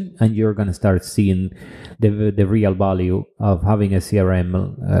generation, and you're going to start seeing the real value of having a CRM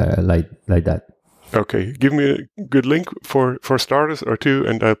like that. Okay, give me a good link for starters or two,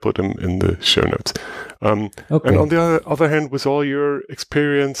 and I'll put them in the show notes. Okay. And on the other hand, with all your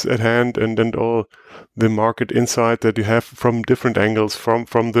experience at hand and all the market insight that you have from different angles, from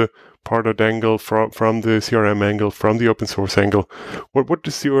the product angle, from the CRM angle, from the open source angle, what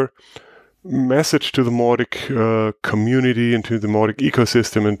is your message to the Mautic community and to the Mautic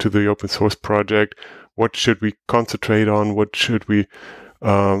ecosystem and to the open source project? What should we concentrate on? What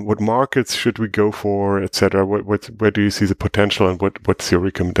markets should we go for, etc.? Where do you see the potential, and what's your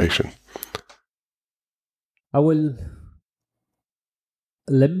recommendation?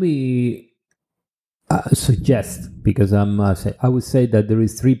 Let me suggest, because I would say that there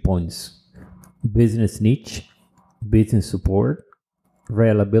is 3 points: business niche, business support,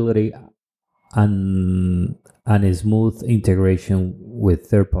 reliability, and a smooth integration with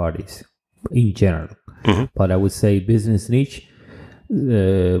third parties in general. Mm-hmm. But I would say business niche,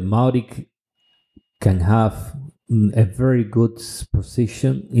 Mautic can have a very good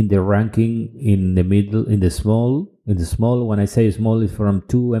position in the ranking in the middle, in the small. When I say small, is from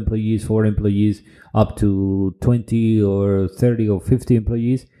 2 employees, 4 employees, up to 20 or 30 or 50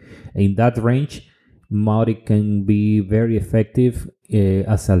 employees. In that range, Mautic can be very effective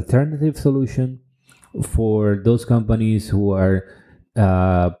as alternative solution for those companies who are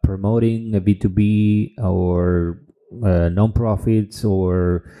promoting a B2B or non-profits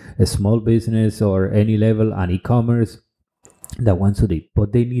or a small business or any level, and e-commerce that wants to do.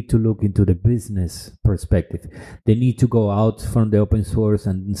 But they need to look into the business perspective. They need to go out from the open source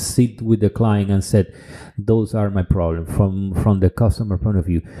and sit with the client and say, those are my problems from the customer point of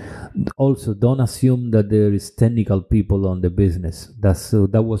view. Also, don't assume that there is technical people on the business.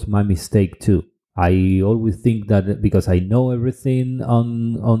 That was my mistake too. I always think that because I know everything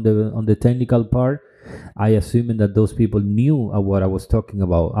on the technical part, I assumed that those people knew what I was talking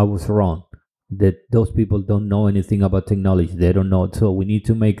about. I was wrong. That those people don't know anything about technology. They don't know. So we need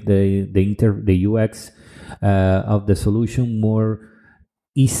to make the UX of the solution more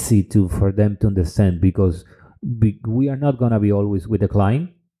easy for them to understand, because we are not going to be always with the client.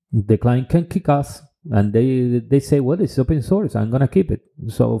 The client can kick us, and they say, well, it's open source, I'm going to keep it.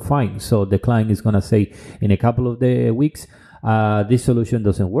 So fine. So the client is going to say in a couple of weeks, this solution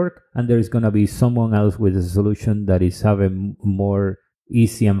doesn't work, and there is going to be someone else with a solution that is having more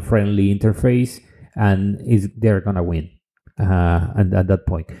easy and friendly interface, and they're going to win. And at that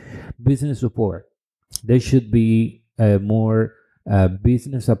point, business support, there should be a more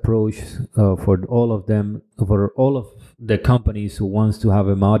business approach for all of them, for all of the companies who wants to have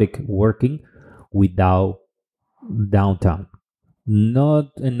a Mautic working without downtime.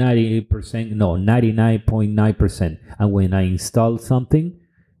 Not a 90%, no, 99.9%. And when I install something,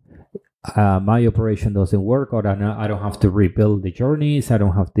 my operation doesn't work, or I don't have to rebuild the journeys, I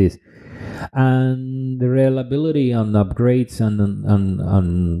don't have this. And the reliability on upgrades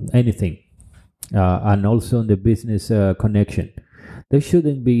and anything. And also the business connection. There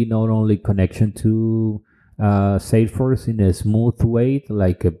shouldn't be not only connection to Salesforce in a smooth way,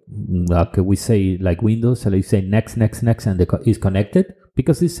 like we say, like Windows, so you say next, and is connected,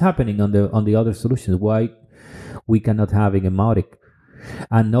 because it's happening on the other solutions. Why we cannot having a Mautic?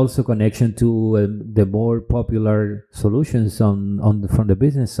 And also connection to the more popular solutions from the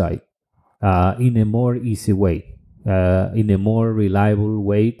business side in a more easy way, in a more reliable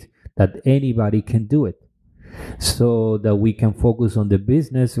way that anybody can do it, so that we can focus on the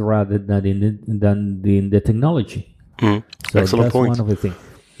business rather than in the technology. So excellent that's point. One of the things.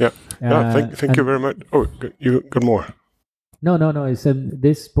 Yeah. Thank you very much. Oh, you got more. No. It's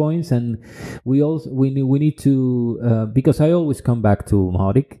these points, and we need to because I always come back to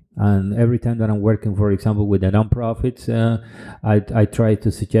Mautic, and every time that I'm working, for example, with the nonprofits, I try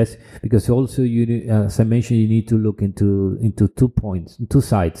to suggest, because also as I mentioned, you need to look into 2 points, 2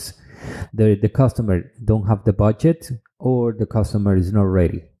 sides. The customer don't have the budget, or the customer is not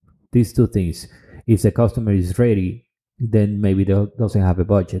ready. These 2 things. If the customer is ready, then maybe they doesn't have a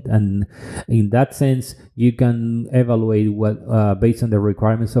budget, and in that sense you can evaluate what based on the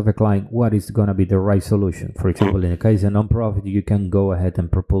requirements of a client, what is going to be the right solution. For example, in the case of a nonprofit, you can go ahead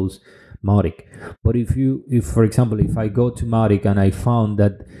and propose Mautic. But if for example, if I go to Mautic and I found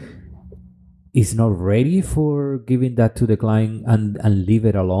that it's not ready for giving that to the client and leave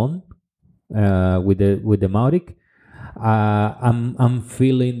it alone with the Mautic, I'm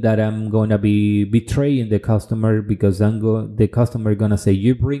feeling that I'm gonna be betraying the customer, because the customer gonna say,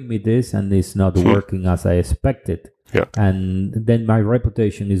 you bring me this and it's not working as I expected. Yeah. And then my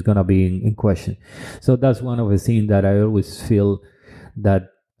reputation is gonna be in question. So that's one of the things that I always feel,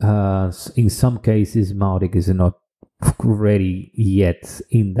 that in some cases Mautic is not ready yet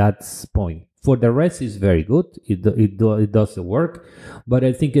in that point. For the rest, it's very good. It does the work, but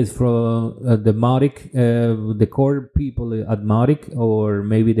I think it's from the Mautic, the core people at Mautic, or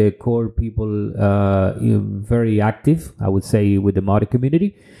maybe the core people very active, I would say, with the Mautic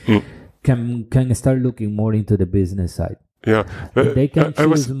community, can start looking more into the business side. Yeah, they can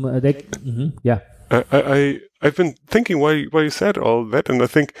choose. I've been thinking why you said all that, and I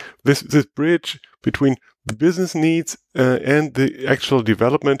think this bridge between the business needs and the actual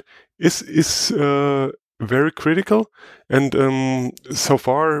development is very critical. And so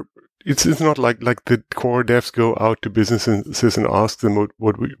far, it's not like the core devs go out to businesses and ask them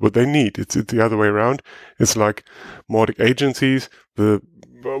what they need. It's the other way around. It's like Mautic agencies, the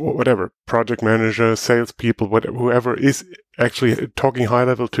whatever project manager, salespeople, whoever is actually talking high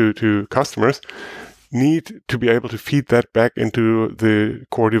level to customers, need to be able to feed that back into the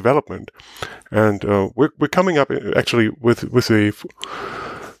core development. And we're coming up actually with a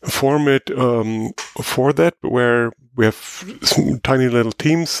format for that, where we have some tiny little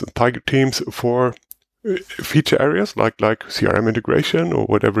teams, tiger teams for feature areas like CRM integration or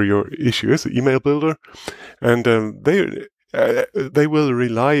whatever your issue is, the email builder, and they will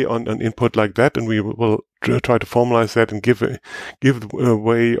rely on an input like that, and we will try to formalize that and give a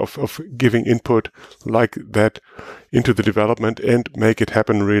way of giving input like that into the development and make it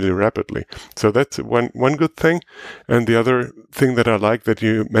happen really rapidly. So that's one good thing. And the other thing that I like that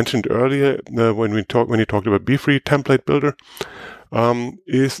you mentioned earlier when you talked about BeFree template builder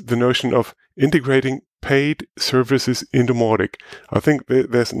is the notion of integrating paid services into Mautic. I think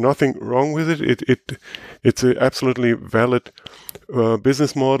there's nothing wrong with it. It's an absolutely valid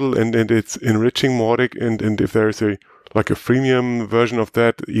business model, and it's enriching Mautic. And if there's a freemium version of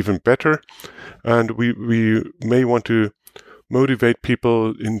that, even better. And we may want to motivate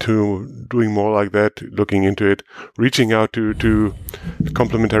people into doing more like that, looking into it, reaching out to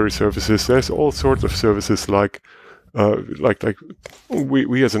complementary services. There's all sorts of services like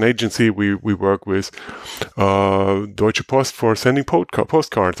we as an agency, we work with Deutsche Post for sending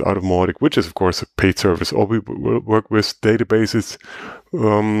postcards out of Mautic, which is of course a paid service. Or we work with databases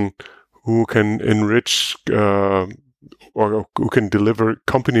who can enrich or who can deliver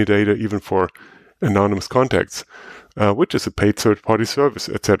company data even for anonymous contacts, which is a paid third-party service,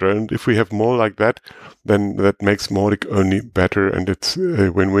 etc. And if we have more like that, then that makes Mautic only better, and it's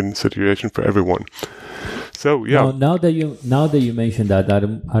a win-win situation for everyone. So yeah. Now that you mentioned that, I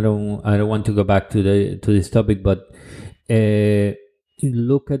don't want to go back to this topic, but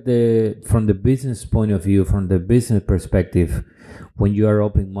look at from the business point of view, from the business perspective. When you are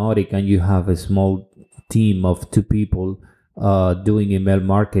opening Mautic and you have a small team of 2 people doing email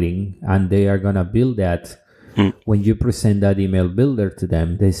marketing, and they are gonna build that. When you present that email builder to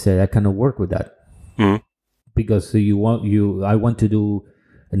them, they say, "I cannot work with that because I want to do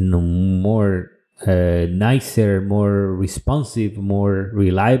more." Nicer, more responsive, more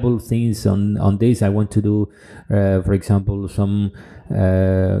reliable things on this. I want to do, for example, some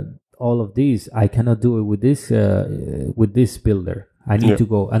all of these. I cannot do it with this builder. I need to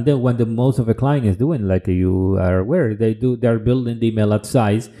go. And then when most of the client is doing, like you are aware, they're building the email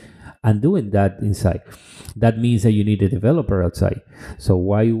outside and doing that inside. That means that you need a developer outside. So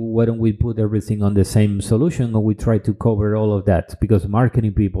why don't we put everything on the same solution, or we try to cover all of that? Because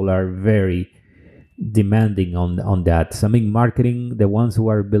marketing people are very demanding on that. So, I mean, marketing, the ones who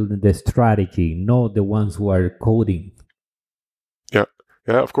are building the strategy, not the ones who are coding. Yeah,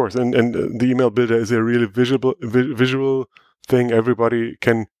 of course. And the email builder is a really visual thing everybody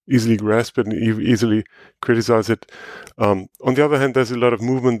can easily grasp it and easily criticize it. On the other hand, there's a lot of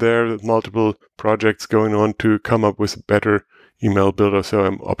movement there, multiple projects going on to come up with a better email builder, so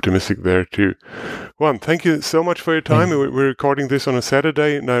I'm optimistic there too. Juan, thank you so much for your time. We're recording this on a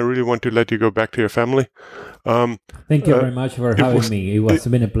Saturday, and I really want to let you go back to your family. Thank you very much for having me. It's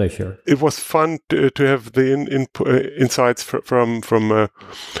been a pleasure. It was fun to have the insights from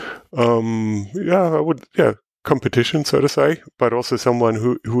competition, so to say, but also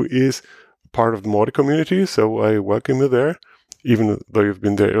someone who is part of the Mautic community. So I welcome you there, even though you've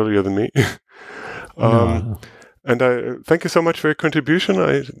been there earlier than me. No. And I thank you so much for your contribution.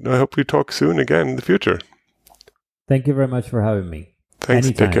 I hope we talk soon again in the future. Thank you very much for having me. Thanks,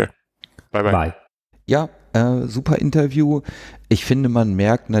 Anytime. Take care. Bye-bye. Bye. Ja, super Interview. Ich finde, man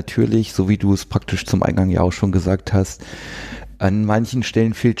merkt natürlich, so wie du es praktisch zum Eingang ja auch schon gesagt hast, an manchen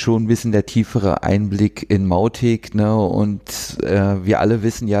Stellen fehlt schon ein bisschen der tiefere Einblick in Mautic, ne? Und wir alle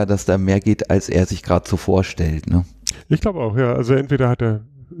wissen ja, dass da mehr geht, als er sich gerade so vorstellt, ne? Ich glaube auch, ja. Also entweder hat er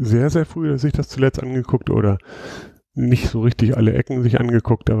sehr, sehr früh sich das zuletzt angeguckt oder nicht so richtig alle Ecken sich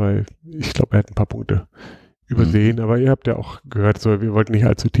angeguckt, aber ich glaube, er hat ein paar Punkte übersehen. Aber ihr habt ja auch gehört, so, wir wollten nicht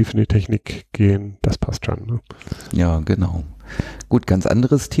allzu tief in die Technik gehen. Das passt schon, ne? Ja, genau. Gut, ganz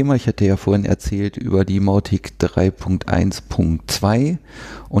anderes Thema. Ich hatte ja vorhin erzählt über die Mautic 3.1.2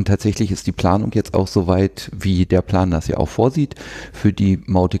 und tatsächlich ist die Planung jetzt auch soweit, wie der Plan das ja auch vorsieht, für die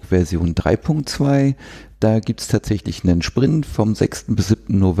Mautic-Version 3.2. Da gibt es tatsächlich einen Sprint vom 6. bis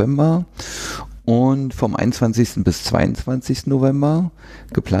 7. November und vom 21. bis 22. November.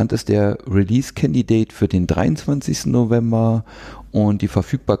 Geplant ist der Release-Candidate für den 23. November und die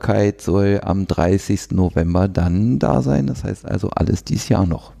Verfügbarkeit soll am 30. November dann da sein. Das heißt also alles dieses Jahr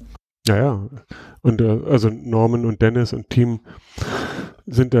noch. Ja. Und also Norman und Dennis und Team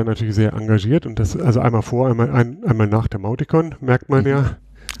sind da natürlich sehr engagiert und das also einmal vor, einmal nach der MautiCon, merkt man ja.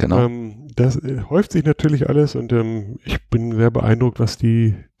 Genau. Das häuft sich natürlich alles und ich bin sehr beeindruckt, was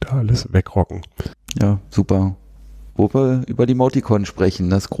die da alles wegrocken. Ja, super. Wo wir über die MautiCon sprechen,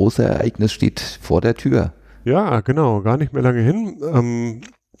 das große Ereignis steht vor der Tür. Ja, genau, gar nicht mehr lange hin.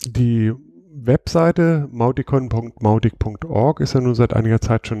 Die Webseite mauticon.mautic.org ist ja nun seit einiger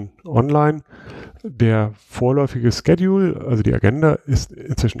Zeit schon online. Der vorläufige Schedule, also die Agenda, ist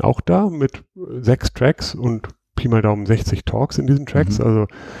inzwischen auch da mit 6 Tracks und Pi mal Daumen 60 Talks in diesen Tracks, also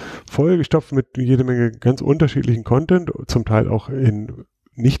vollgestopft mit jede Menge ganz unterschiedlichen Content, zum Teil auch in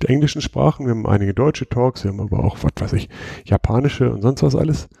nicht englischen Sprachen. Wir haben einige deutsche Talks, wir haben aber auch, was weiß ich, japanische und sonst was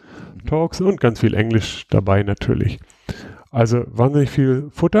alles Talks und ganz viel Englisch dabei natürlich. Also wahnsinnig viel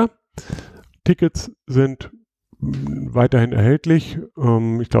Futter. Tickets sind weiterhin erhältlich.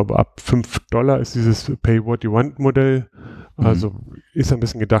 Ich glaube, ab $5 ist dieses Pay What You Want Modell. Also ist ein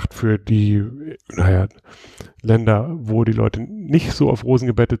bisschen gedacht für die, Länder, wo die Leute nicht so auf Rosen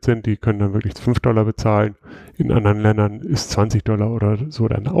gebettet sind. Die können dann wirklich $5 bezahlen. In anderen Ländern ist $20 oder so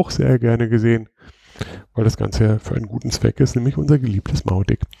dann auch sehr gerne gesehen, weil das Ganze für einen guten Zweck ist, nämlich unser geliebtes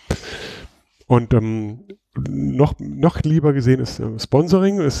Mautic. Und noch lieber gesehen ist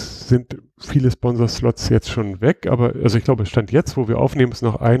Sponsoring. Es sind viele Sponsor-Slots jetzt schon weg, aber also ich glaube, es stand jetzt, wo wir aufnehmen, ist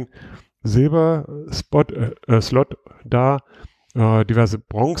noch ein Silber-Slot da, diverse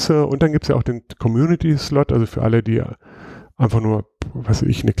Bronze und dann gibt es ja auch den Community-Slot, also für alle, die einfach nur, was weiß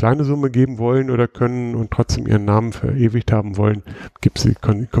ich, eine kleine Summe geben wollen oder können und trotzdem ihren Namen verewigt haben wollen, gibt es die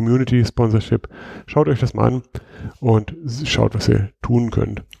Community-Sponsorship. Schaut euch das mal an und schaut, was ihr tun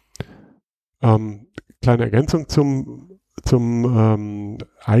könnt. Kleine Ergänzung zum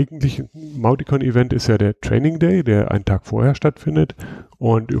eigentlichen MautiCon-Event ist ja der Training Day, der einen Tag vorher stattfindet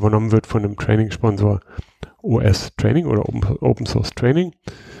und übernommen wird von dem Training-Sponsor OS Training oder Open Source Training.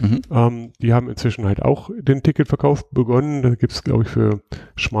 Die haben inzwischen halt auch den Ticketverkauf begonnen. Da gibt es, glaube ich, für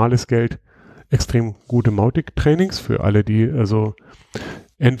schmales Geld extrem gute Mautic-Trainings für alle, die also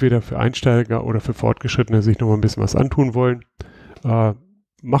entweder für Einsteiger oder für Fortgeschrittene sich nochmal ein bisschen was antun wollen.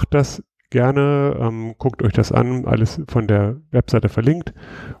 Macht das gerne, guckt euch das an, alles von der Webseite verlinkt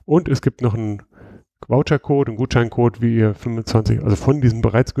und es gibt noch einen Vouchercode, einen Gutscheincode, wie ihr 25, also von diesem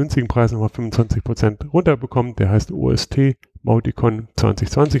bereits günstigen Preis nochmal 25% runterbekommt, der heißt OST MautiCon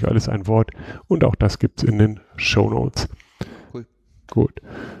 2020, alles ein Wort und auch das gibt es in den Shownotes. Cool. Gut.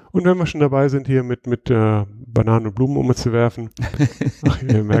 Und wenn wir schon dabei sind, hier mit Bananen und Blumen um uns zu werfen, ach,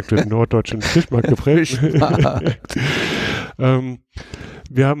 ihr merkt, den norddeutschen Fischmarkt geprägt.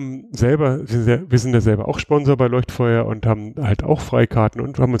 Wir sind ja selber auch Sponsor bei Leuchtfeuer und haben halt auch Freikarten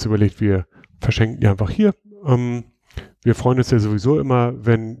und haben uns überlegt, wir verschenken die einfach hier. Wir freuen uns ja sowieso immer,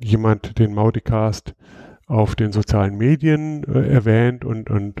 wenn jemand den Mauticast auf den sozialen Medien erwähnt und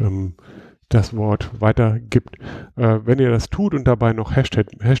das Wort weitergibt. Wenn ihr das tut und dabei noch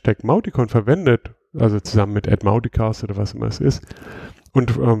Hashtag MautiCon verwendet, also zusammen mit @Mauticast oder was immer es ist,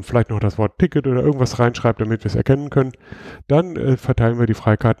 und vielleicht noch das Wort Ticket oder irgendwas reinschreibt, damit wir es erkennen können, dann verteilen wir die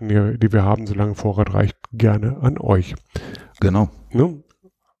Freikarten, die wir haben, solange Vorrat reicht, gerne an euch. Genau. Ne?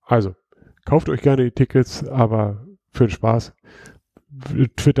 Also, kauft euch gerne die Tickets, aber für den Spaß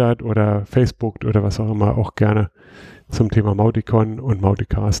twittert oder Facebookt oder was auch immer auch gerne zum Thema MautiCon und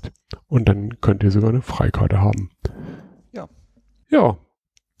Mauticast. Und dann könnt ihr sogar eine Freikarte haben. Ja. Ja,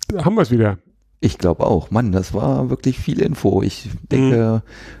 haben wir es wieder. Ich glaube auch. Mann, das war wirklich viel Info. Ich denke,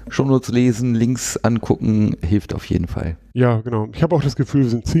 Shownotes lesen, Links angucken, hilft auf jeden Fall. Ja, genau. Ich habe auch das Gefühl, wir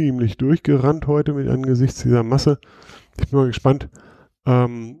sind ziemlich durchgerannt heute mit angesichts dieser Masse. Ich bin mal gespannt,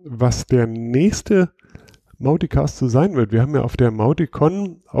 was der nächste Mauticast so sein wird. Wir haben ja auf der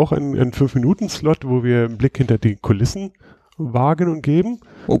MautiCon auch einen 5-Minuten-Slot, wo wir einen Blick hinter die Kulissen wagen und geben.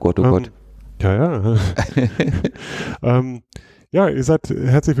 Oh Gott, oh Gott. Ja. Ja, ihr seid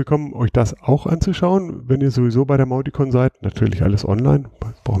herzlich willkommen, euch das auch anzuschauen, wenn ihr sowieso bei der MautiCon seid. Natürlich alles online,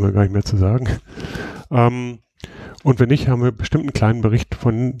 brauchen wir gar nicht mehr zu sagen. Und wenn nicht, haben wir bestimmt einen kleinen Bericht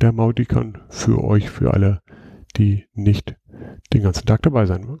von der MautiCon für euch, für alle, die nicht den ganzen Tag dabei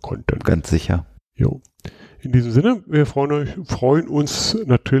sein konnten. Ganz sicher. Jo. In diesem Sinne, wir freuen uns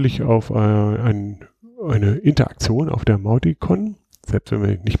natürlich auf eine Interaktion auf der MautiCon, selbst wenn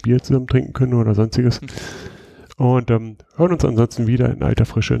wir nicht Bier zusammen trinken können oder sonstiges. Und hören uns ansonsten wieder in alter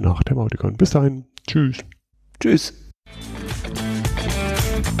Frische nach der MautiCon. Bis dahin. Tschüss. Tschüss.